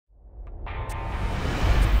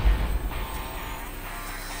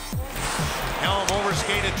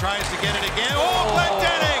and tries to get it again. Oh,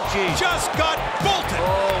 Glendening just got bolted.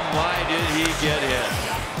 Oh, my, did he get hit.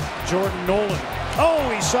 Jordan Nolan. Oh,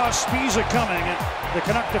 he saw Spiza coming, and the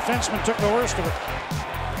Canuck defenseman took the worst of it.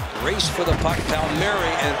 Race for the puck,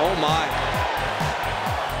 Palmieri, and oh my.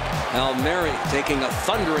 Palmieri taking a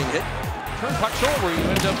thundering hit. Turn pucks over, you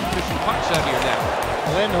end up pushing pucks out here now.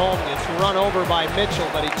 Lindholm gets run over by Mitchell,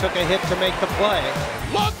 but he took a hit to make the play.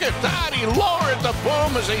 Look at that, he lowered the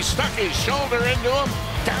boom as he stuck his shoulder into him.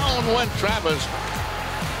 Down went Travis.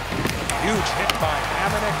 Huge hit by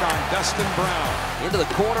Hamonic on Dustin Brown. Into the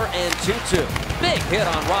corner and 2-2. Big hit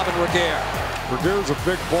on Robin Regehr. Regehr's a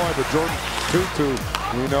big boy, but Jordan Tutu,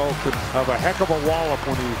 we know, can have a heck of a wallop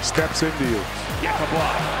when he steps into you.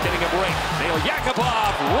 Yakupov getting a break. Nail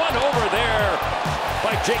Yakupov run over there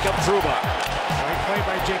by Jacob Trouba. Great play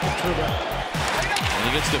by Jacob Trouba. And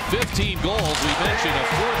he gets to 15 goals. We mentioned a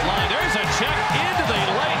fourth line. There's a check into the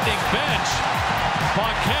Lightning bench.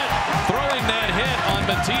 Paquette throwing that hit on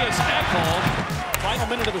Matthias Ekholm. Final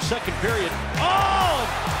minute of the second period. Oh!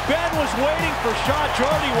 Ben was waiting for Shaw.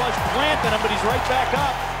 Jordy was planting him, but he's right back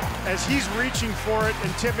up. As he's reaching for it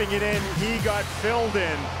and tipping it in, he got filled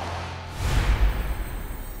in.